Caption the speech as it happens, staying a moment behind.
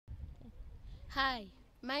Hi,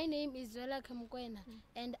 my name is Zwelakhe Mbkoena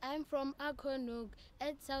and I'm from Acornhoek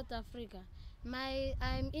at South Africa.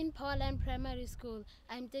 I'm in Powerline Primary School.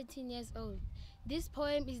 I'm 13 years old. This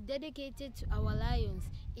poem is dedicated to our lions.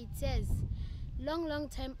 It says, long, long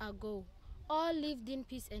time ago, all lived in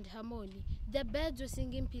peace and harmony. The birds were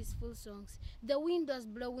singing peaceful songs. The wind was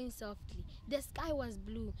blowing softly. The sky was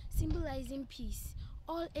blue, symbolizing peace.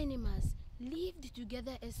 All animals lived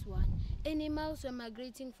together as one. Animals were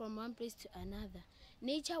migrating from one place to another.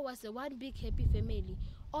 Nature was a one big happy family.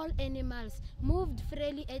 All animals moved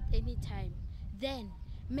freely at any time. Then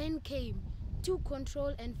men came, took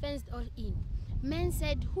control and fenced all in. Men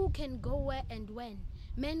said who can go where and when.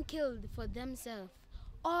 Men killed for themselves.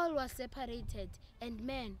 All was separated, and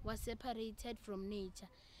man was separated from nature.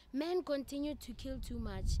 Man continued to kill too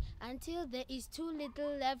much until there is too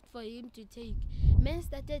little left for him to take. Men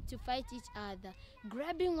started to fight each other,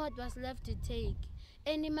 grabbing what was left to take.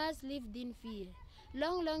 Animals lived in fear.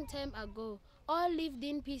 Long, long time ago, all lived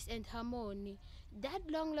in peace and harmony. That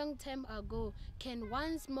long, long time ago can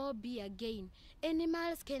once more be again.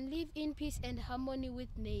 Animals can live in peace and harmony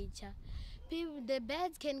with nature. The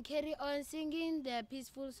birds can carry on singing their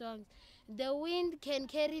peaceful songs. The wind can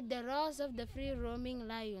carry the roars of the free roaming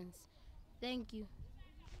lions. Thank you.